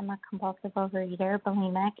I'm a compulsive overeater,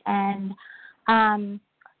 bulimic, and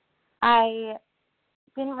I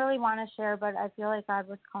didn't really want to share, but I feel like God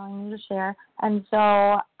was calling me to share. And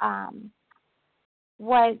so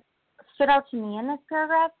what stood out to me in this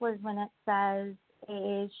paragraph was when it says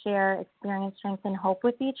AAs share experience, strength, and hope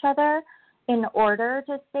with each other in order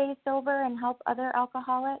to stay sober and help other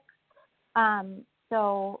alcoholics.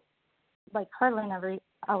 So like Harlan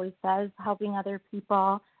always says, helping other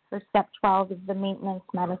people, or step 12 is the maintenance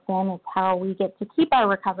medicine. It's how we get to keep our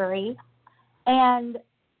recovery. And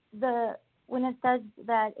when it says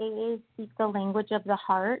that AA speak the language of the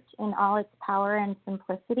heart in all its power and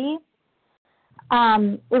simplicity,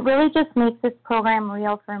 it really just makes this program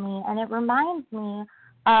real for me. And it reminds me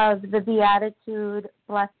of the Beatitude,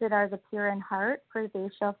 blessed are the pure in heart, for they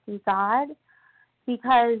shall see God.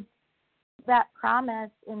 Because that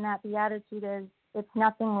promise in that Beatitude is, it's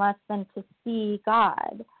nothing less than to see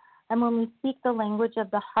God. And when we speak the language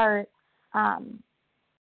of the heart,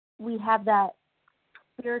 we have that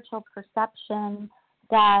spiritual perception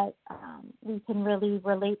that we can really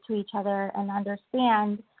relate to each other and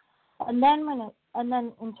understand. And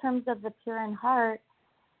then in terms of the pure in heart,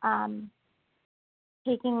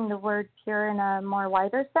 taking the word pure in a more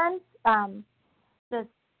wider sense, just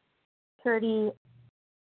purity,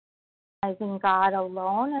 recognizing God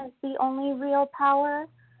alone as the only real power.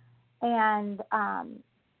 And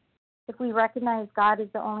if we recognize God as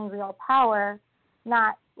the only real power,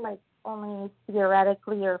 not like only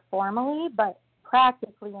theoretically or formally, but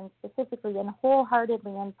practically and specifically and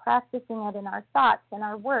wholeheartedly, and practicing it in our thoughts and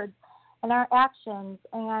our words and our actions,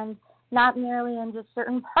 and not merely in just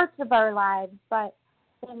certain parts of our lives, but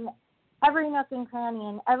in every nook and cranny,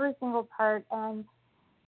 in every single part, and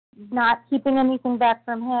not keeping anything back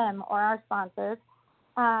from Him or our sponsors,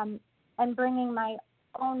 and bringing my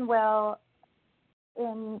own will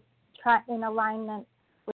in alignment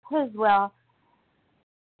with His will.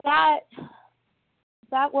 That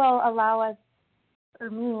will allow us, for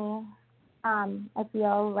me, I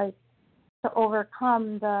feel like, to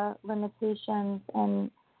overcome the limitations and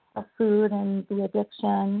of food and the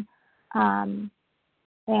addiction,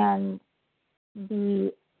 and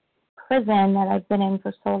the prison that I've been in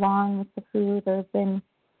for so long with the food. I've been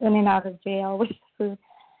in and out of jail with the food.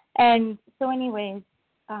 And so anyways,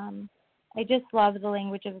 I just love the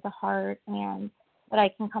language of the heart, and that I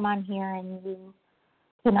can come on here and you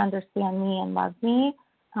can understand me and love me,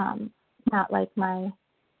 not like my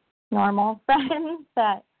normal friends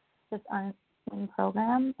that just aren't in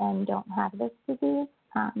program and don't have this disease.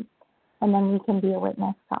 And then we can be a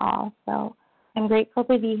witness to all. So I'm grateful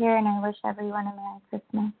to be here, and I wish everyone a Merry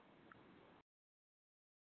Christmas.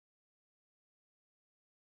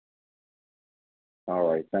 All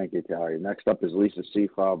right, thank you, Talia. Next up is Lisa C.,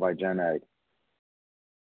 followed by Jen A.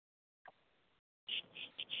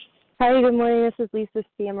 Hi, good morning. This is Lisa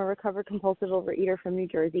C. I'm a recovered compulsive overeater from New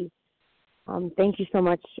Jersey. Thank you so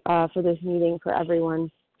much for this meeting, for everyone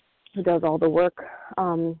who does all the work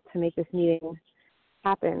to make this meeting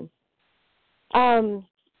happen.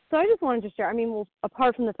 So I just wanted to share,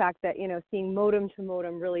 apart from the fact that, seeing modem to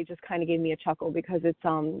modem really just kind of gave me a chuckle, because it's,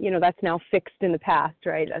 that's now fixed in the past,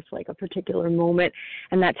 right? That's like a particular moment,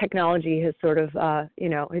 and that technology has sort of,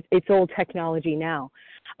 it's old technology now.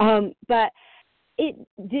 But it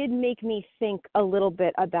did make me think a little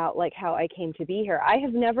bit about like how I came to be here. I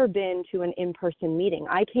have never been to an in-person meeting.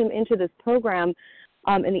 I came into this program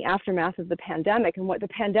in the aftermath of the pandemic, and what the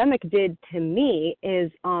pandemic did to me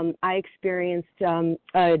is I experienced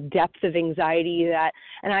a depth of anxiety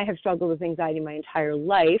and I have struggled with anxiety my entire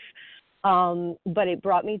life, but it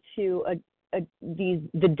brought me to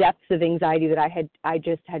the depths of anxiety that I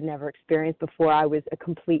just had never experienced before. I was a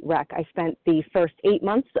complete wreck. I spent the first 8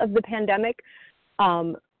 months of the pandemic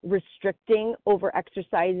restricting,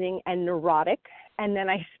 over-exercising, and neurotic. And then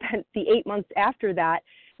I spent the 8 months after that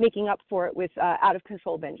making up for it with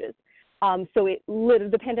out-of-control binges. So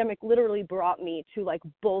the pandemic literally brought me to like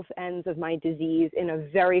both ends of my disease in a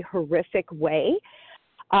very horrific way.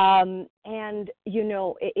 And, you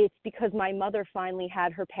know, it's because my mother finally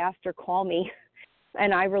had her pastor call me,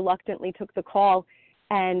 and I reluctantly took the call,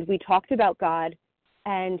 and we talked about God,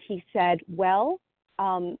 and he said, well,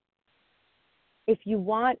 if you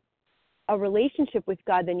want a relationship with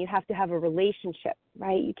God, then you have to have a relationship,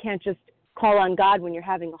 right? You can't just call on God when you're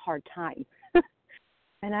having a hard time.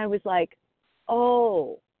 And I was like,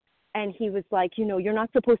 oh. And he was like, you know, you're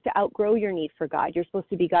not supposed to outgrow your need for God. You're supposed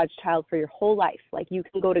to be God's child for your whole life. Like, you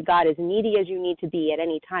can go to God as needy as you need to be at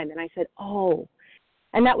any time. And I said, oh.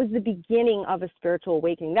 And that was the beginning of a spiritual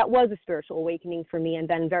awakening. That was a spiritual awakening for me. And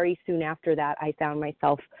then very soon after that, I found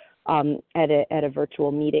myself at a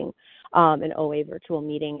virtual meeting, an OA virtual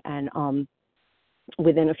meeting. And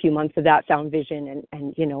within a few months of that, found vision.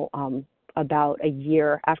 And you know, about a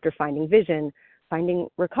year after finding vision, finding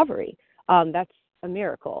recovery. That's a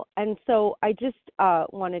miracle. And so I just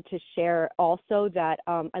wanted to share also that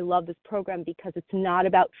I love this program because it's not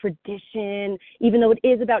about tradition, even though it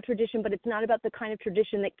is about tradition, but it's not about the kind of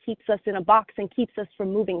tradition that keeps us in a box and keeps us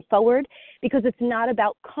from moving forward, because it's not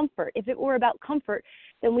about comfort. If it were about comfort,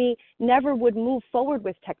 then we never would move forward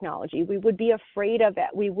with technology. We would be afraid of it.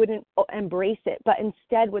 We wouldn't embrace it. But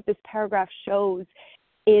instead, what this paragraph shows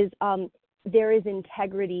is there is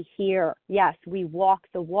integrity here. Yes, we walk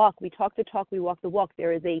the walk. We talk the talk. We walk the walk.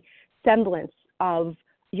 There is a semblance of,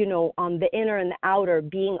 you know, the inner and the outer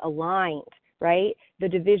being aligned, right? The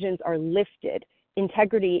divisions are lifted.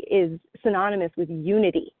 Integrity is synonymous with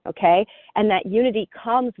unity, okay? And that unity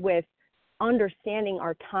comes with understanding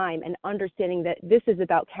our time and understanding that this is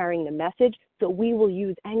about carrying the message. So we will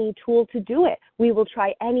use any tool to do it. We will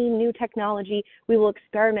try any new technology. We will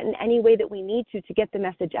experiment in any way that we need to get the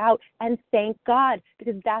message out. And thank God,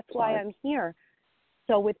 because that's why I'm here.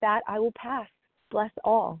 So with that, I will pass. Bless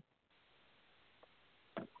all.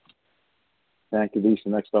 Thank you, Lisa.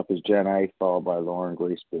 Next up is Jen A., followed by Lauren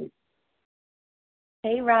Grace B.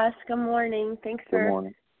 Hey, Russ. Good morning. Thanks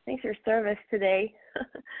for your service today.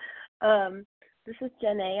 This is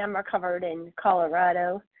Jen A. I'm recovered in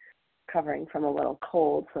Colorado, recovering from a little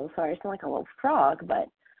cold, so sorry, I sound like a little frog, but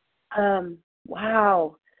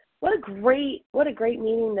wow, what a great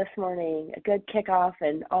meeting this morning. A good kickoff,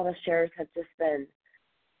 and all the shares have just been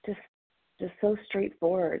just so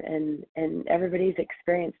straightforward, and everybody's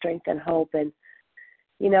experienced strength and hope. And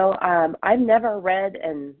you know, I've never read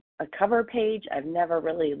a cover page. I've never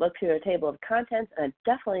really looked through a table of contents, and I'm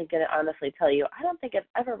definitely going to honestly tell you, I don't think I've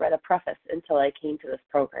ever read a preface until I came to this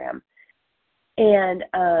program. And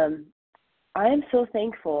I am so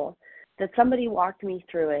thankful that somebody walked me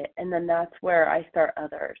through it, and then that's where I start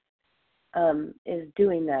others, is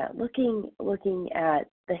doing that, looking at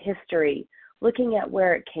the history, looking at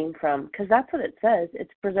where it came from, because that's what it says.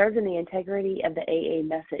 It's preserved in the integrity of the AA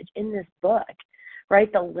message in this book,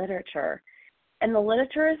 right, the literature. And the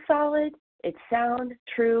literature is solid, it's sound,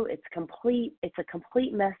 true, it's complete. It's a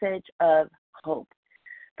complete message of hope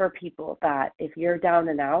for people that if you're down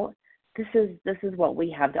and out, this is what we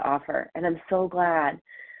have to offer. And I'm so glad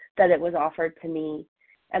that it was offered to me.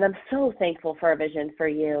 And I'm so thankful for a vision for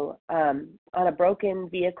you. On a broken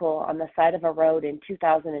vehicle on the side of a road in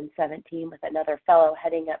 2017 with another fellow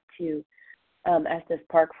heading up to Estes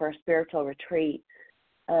Park for a spiritual retreat,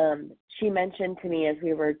 she mentioned to me as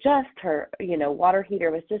we were her water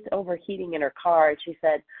heater was just overheating in her car, and she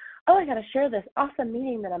said, oh, I got to share this awesome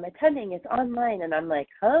meeting that I'm attending. It's online. And I'm like,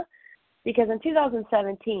 huh? Because in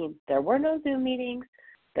 2017, there were no Zoom meetings.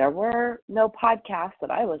 There were no podcasts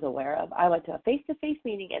that I was aware of. I went to a face-to-face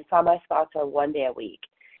meeting and saw my sponsor one day a week.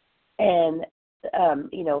 And,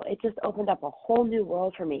 it just opened up a whole new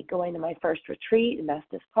world for me, going to my first retreat in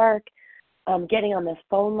Estes Park, getting on this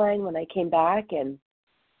phone line when I came back. And,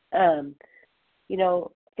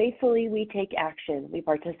 faithfully we take action. We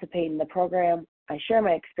participate in the program. I share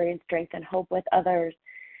my experience, strength, and hope with others.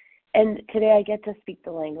 And today I get to speak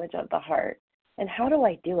the language of the heart. And how do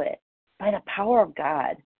I do it? By the power of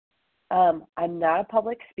God. I'm not a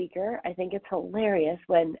public speaker. I think it's hilarious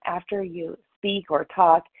when after you speak or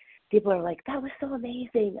talk, people are like, that was so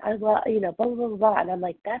amazing. I love, blah, blah, blah, blah. And I'm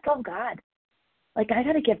like, that's all God. Like, I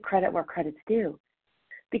got to give credit where credit's due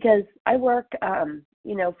because I work,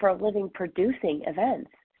 for a living producing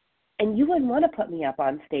events. And you wouldn't want to put me up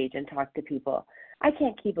on stage and talk to people. I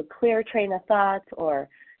can't keep a clear train of thoughts or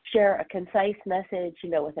share a concise message,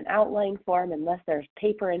 with an outline form unless there's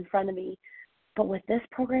paper in front of me. But with this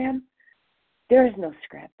program, there is no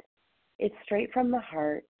script. It's straight from the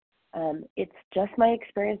heart. It's just my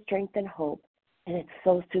experience, strength, and hope. And it's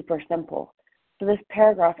so super simple. So this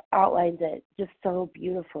paragraph outlines it just so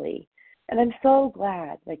beautifully. And I'm so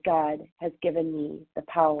glad that God has given me the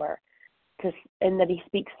power and that he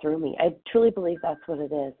speaks through me. I truly believe that's what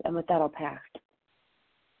it is. And with that, I'll pass.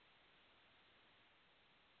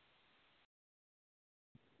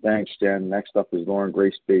 Thanks, Jen. Next up is Lauren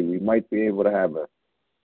Grace B. We might be able to have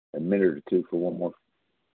a minute or two for one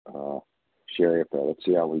more share. Let's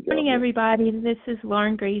see how we go. Good morning, everybody. This is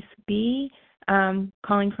Lauren Grace B.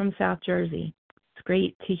 Calling from South Jersey. It's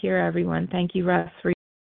great to hear everyone. Thank you, Russ, for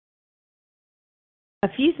a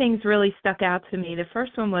few things really stuck out to me. The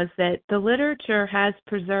first one was that the literature has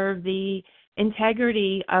preserved the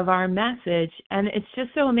integrity of our message, and it's just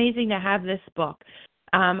so amazing to have this book.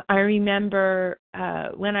 I remember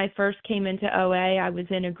when I first came into OA, I was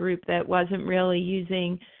in a group that wasn't really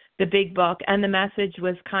using the big book, and the message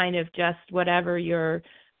was kind of just whatever your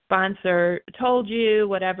sponsor told you,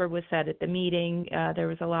 whatever was said at the meeting. There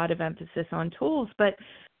was a lot of emphasis on tools, but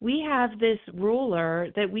we have this ruler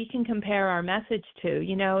that we can compare our message to.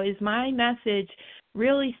 Is my message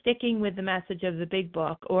really sticking with the message of the big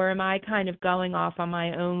book, or am I kind of going off on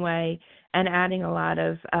my own way and adding a lot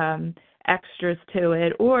of extras to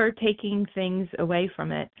it or taking things away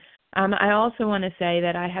from it? I also want to say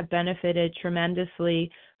that I have benefited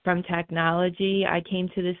tremendously from technology. I came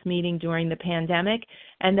to this meeting during the pandemic,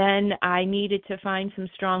 and then I needed to find some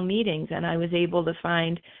strong meetings, and I was able to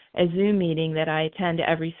find a Zoom meeting that I attend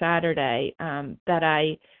every Saturday that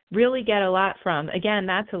I really get a lot from. Again,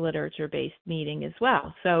 that's a literature-based meeting as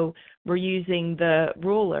well. So we're using the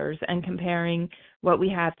rulers and comparing what we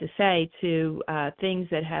have to say to things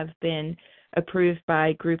that have been approved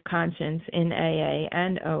by group conscience in AA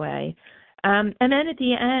and OA. And then at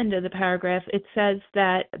the end of the paragraph, it says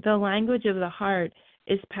that the language of the heart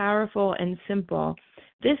is powerful and simple.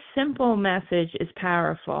 This simple message is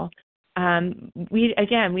powerful. We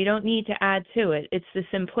don't need to add to it. It's the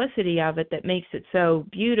simplicity of it that makes it so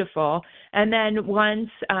beautiful. And then once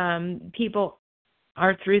people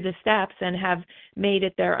are through the steps and have made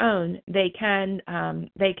it their own, they can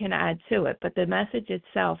add to it. But the message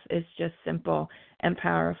itself is just simple and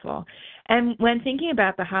powerful. And when thinking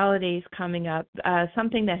about the holidays coming up,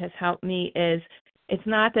 something that has helped me is it's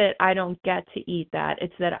not that I don't get to eat that,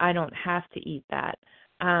 it's that I don't have to eat that.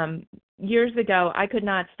 Years ago, I could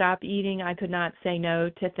not stop eating. I could not say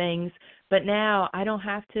no to things, but now I don't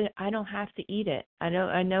have to eat it. I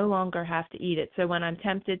no longer have to eat it. So when I'm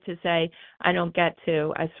tempted to say I don't get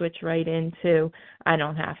to, I switch right into I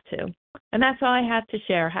don't have to. And that's all I have to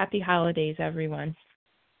share. Happy holidays, everyone.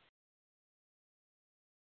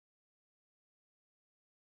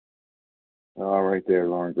 All right there,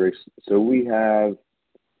 Lauren Grace. So we have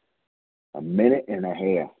a minute and a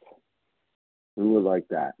half. Who would like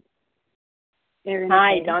that?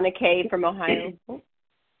 Hi, Donna Kay from Ohio.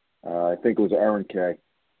 I think it was Erin K.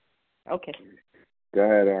 Okay. Go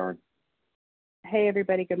ahead, Erin. Hey,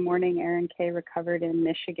 everybody. Good morning. Erin K. recovered in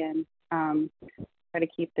Michigan. Try to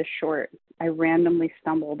keep this short. I randomly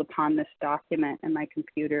stumbled upon this document in my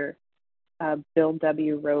computer. Bill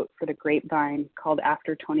W. wrote for the Grapevine called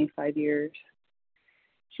After 25 Years.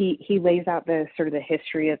 He lays out the sort of the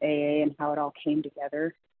history of AA and how it all came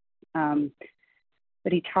together.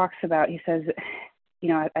 But he talks about, he says,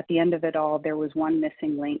 at the end of it all, there was one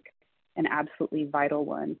missing link, an absolutely vital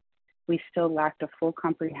one. We still lacked a full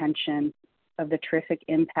comprehension of the terrific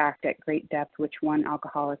impact at great depth which one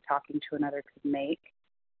alcoholic talking to another could make.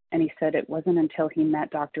 And he said it wasn't until he met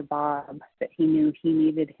Dr. Bob that he knew he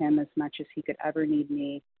needed him as much as he could ever need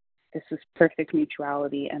me. This was perfect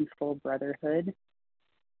mutuality and full brotherhood.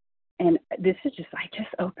 And this is I just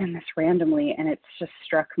opened this randomly, and it's just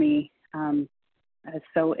struck me as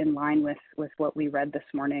so in line with what we read this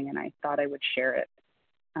morning, and I thought I would share it.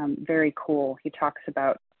 Very cool. He talks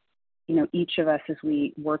about, each of us as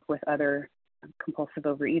we work with other compulsive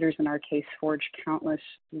overeaters, in our case, forge countless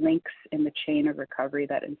links in the chain of recovery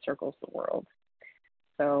that encircles the world.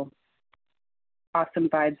 So awesome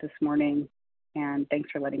vibes this morning, and thanks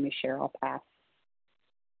for letting me share. I'll pass.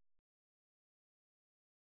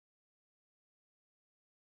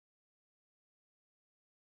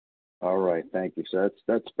 All right, thank you. So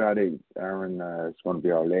that's about it, Aaron. It's going to be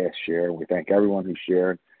our last share. We thank everyone who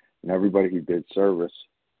shared and everybody who did service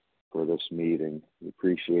for this meeting. We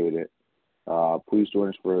appreciate it. Please join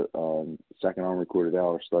us for second unrecorded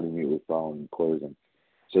hour study meet with following closing.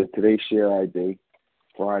 So today's share ID,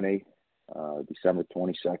 Friday, December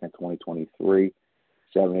 22nd, 2023,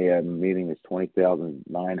 7 a.m. meeting is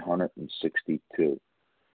 20,962,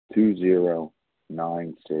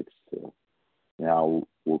 20962. Now,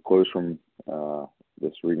 we'll close from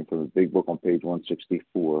this reading from the Big Book on page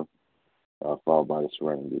 164, followed by the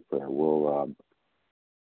Serenity Prayer.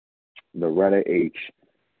 Loretta H.,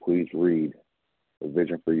 please read A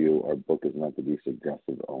Vision for You. Our book is meant to be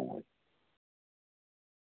suggestive only.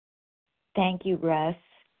 Thank you, Russ,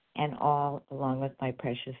 and all, along with my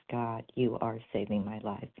precious God, you are saving my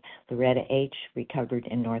life. Loretta H., recovered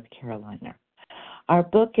in North Carolina. Our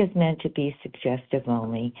book is meant to be suggestive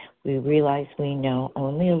only. We realize we know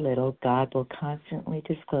only a little. God will constantly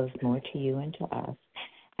disclose more to you and to us.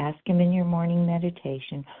 Ask Him in your morning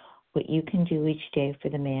meditation what you can do each day for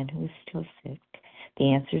the man who is still sick.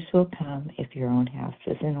 The answers will come if your own house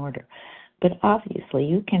is in order. But obviously,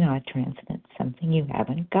 you cannot transmit something you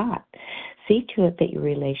haven't got. See to it that your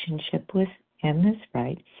relationship with Him is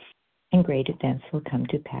right, and great events will come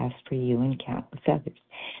to pass for you and countless others.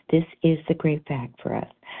 This is the great fact for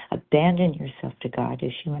us. Abandon yourself to God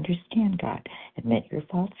as you understand God. Admit your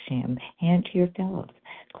faults to Him and to your fellows.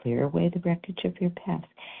 Clear away the wreckage of your past.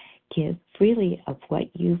 Give freely of what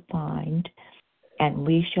you find, and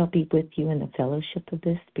we shall be with you in the fellowship of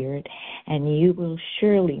the Spirit, and you will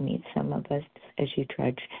surely meet some of us as you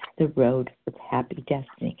trudge the road of happy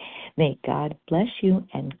destiny. May God bless you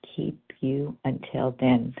and keep you until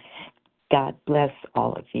then. God bless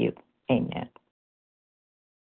all of you. Amen.